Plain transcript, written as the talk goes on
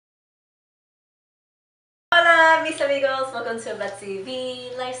mis amigos, welcome to Betsy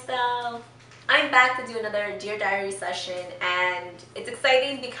V lifestyle. I'm back to do another Dear Diary session, and it's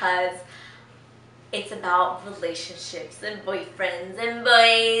exciting because it's about relationships and boyfriends and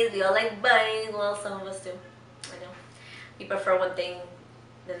boys. We all like boys. Well, some of us do. I know. We prefer one thing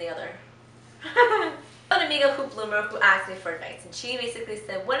than the other. An amiga who bloomer who asked me for advice, and she basically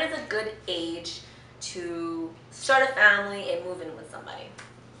said, what is a good age to start a family and move in with somebody?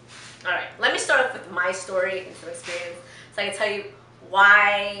 Alright, let me start off with my story and some experience so I can tell you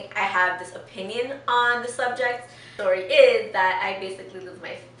why I have this opinion on the subject. The story is that I basically lived with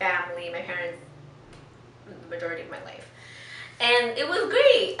my family, my parents, the majority of my life. And it was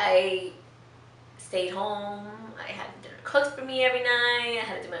great. I stayed home, I had dinner cooked for me every night, I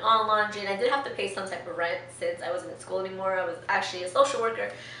had to do my own laundry, and I did have to pay some type of rent since I wasn't in school anymore. I was actually a social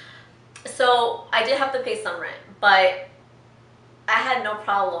worker. So I did have to pay some rent, but I had no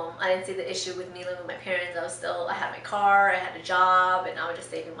problem. I didn't see the issue with me living with my parents. I had my car, I had a job, and I was just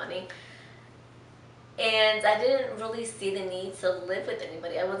saving money. And I didn't really see the need to live with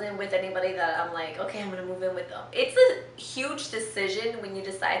anybody. I wasn't with anybody that I'm like, okay, I'm gonna move in with them. It's a huge decision when you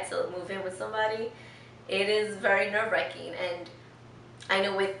decide to move in with somebody. It is very nerve-wracking, and I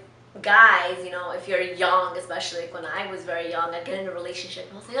know with guys, you know, if you're young, especially like when I was very young, I'd get in a relationship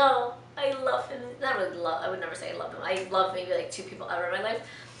and I was like, oh, I love him. Not really love, I would never say I love him. I love maybe like 2 people ever in my life.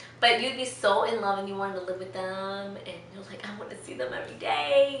 But you'd be so in love and you wanted to live with them, and you're like, I want to see them every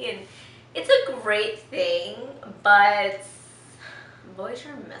day. And it's a great thing, but boys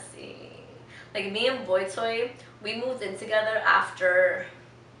are messy. Like me and Boy Toy, we moved in together after,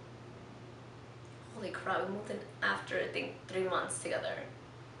 holy crap, we moved in after I think 3 months together.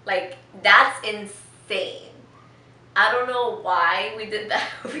 Like, that's insane. I don't know why we did that.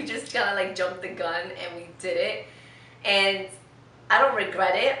 We just kind of like jumped the gun and we did it. And I don't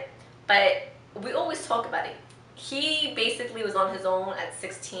regret it, but we always talk about it. He basically was on his own at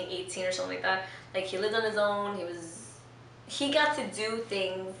 16, 18 or something like that. Like, he lived on his own. He got to do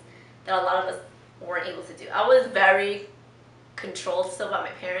things that a lot of us weren't able to do. I was very controlled still by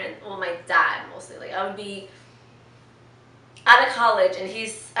my parents, well, my dad mostly. Like, I would be out of college and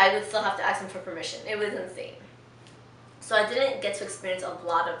I would still have to ask him for permission. It was insane. So I didn't get to experience a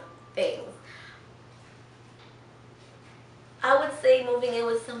lot of things. I would say moving in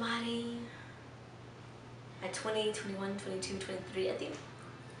with somebody at 20, 21, 22, 23, I think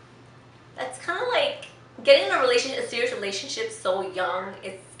that's kind of like getting in a serious relationship so young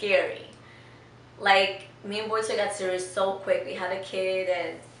is scary. Like, me and Boy Toy got serious so quick. We had a kid,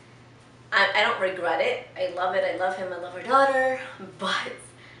 and I don't regret it. I love it. I love him. I love our daughter. But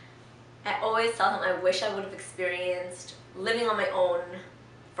I always tell him I wish I would have experienced living on my own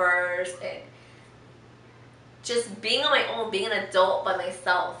first and just being on my own, being an adult by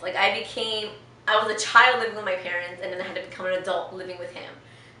myself. Like, I was a child living with my parents, and then I had to become an adult living with him.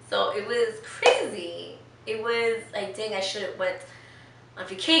 So it was crazy. It was like, dang, I should have went on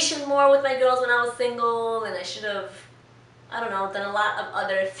vacation more with my girls when I was single, and I should have, I don't know, done a lot of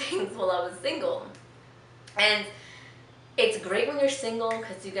other things while I was single. And it's great when you're single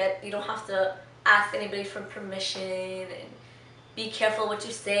because you don't have to ask anybody for permission and be careful what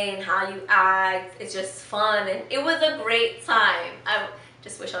you say and how you act. It's just fun, and it was a great time. I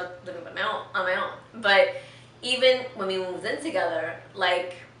just wish I was living on my own. But even when we moved in together,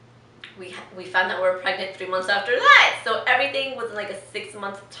 like, we found out we were pregnant 3 months after that. So everything was in like a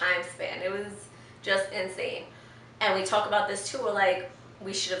 6-month time span. It was just insane. And we talk about this too. We're like,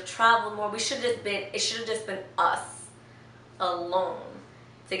 we should have traveled more. It should have just been us alone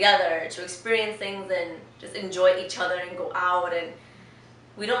together to experience things and just enjoy each other and go out. And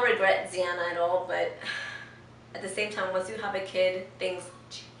we don't regret Ziana at all, but at the same time, once you have a kid, things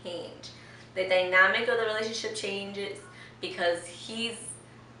change. The dynamic of the relationship changes because he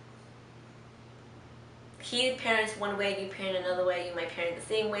parents one way, you parent another way. You might parent the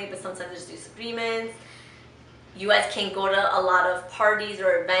same way, but sometimes there's disagreements. You guys can't go to a lot of parties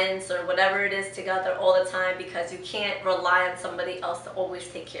or events or whatever it is together all the time because you can't rely on somebody else to always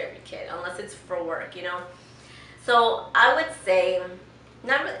take care of your kid unless it's for work, you know. So I would say,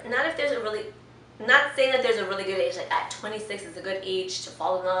 not saying that there's a really good age, like at 26 is a good age to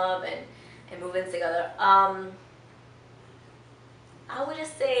fall in love and move in together. I would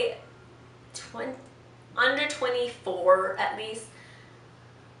just say under 24 at least.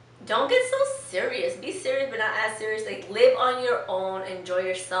 Don't get so serious. Be serious, but not as serious. Like, live on your own, enjoy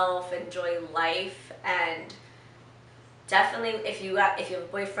yourself, enjoy life, and definitely if you have a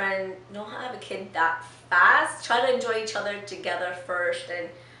boyfriend, don't have a kid that fast. Try to enjoy each other together first, and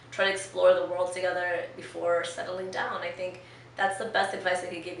try to explore the world together before settling down. I think That's the best advice I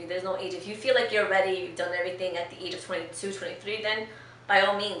could give you. There's no age. If you feel like you're ready, you've done everything at the age of 22, 23, then by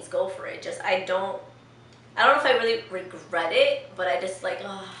all means, go for it. Just, I don't know if I really regret it, but I just like,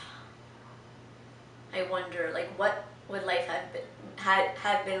 I wonder, like, what would life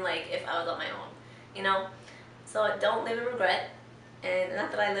have been like if I was on my own, you know? So don't live in regret. And not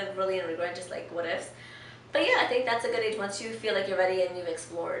that I live really in regret, just like what ifs. But yeah, I think that's a good age once you feel like you're ready and you've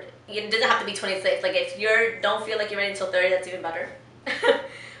explored. It doesn't have to be 26. Like if you don't feel like you're ready until 30, that's even better.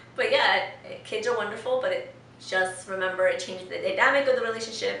 But yeah, kids are wonderful, but just remember it changes the dynamic of the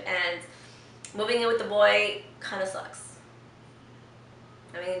relationship, and moving in with the boy kind of sucks.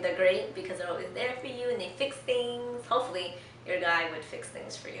 I mean, they're great because they're always there for you and they fix things. Hopefully your guy would fix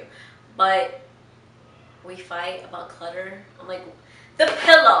things for you. But we fight about clutter. I'm like, the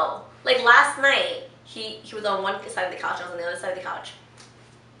pillow. Like last night, he was on one side of the couch, I was on the other side of the couch.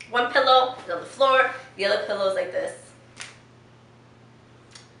 One pillow is on the floor, the other pillow is like this.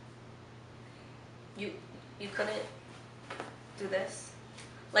 You couldn't do this?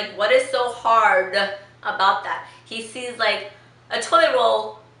 Like, what is so hard about that? He sees like a toilet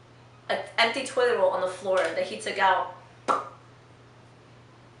roll, an empty toilet roll on the floor that he took out. You're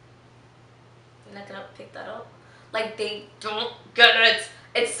not gonna pick that up? Like, they don't get it.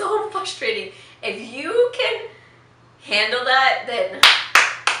 It's so frustrating. If you can handle that, then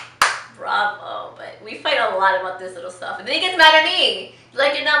bravo. But we fight a lot about this little stuff. And then he gets mad at me.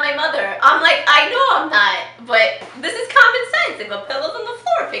 Like, you're not my mother. I'm like, I know I'm not. But this is common sense. If a pillow's on the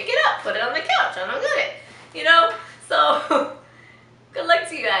floor, pick it up. Put it on the couch. I don't get it. You know? So, good luck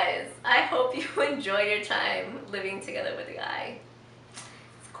to you guys. I hope you enjoy your time living together with a guy.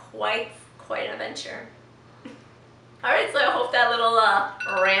 It's quite an adventure. Alright, so I hope that little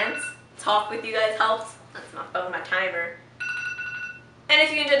rant talk with you guys helped. That's my timer. And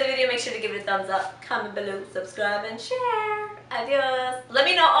if you enjoyed the video, make sure to give it a thumbs up, comment below, subscribe, and share. Adios. Let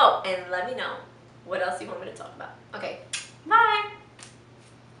me know, and let me know what else you want me to talk about. Okay.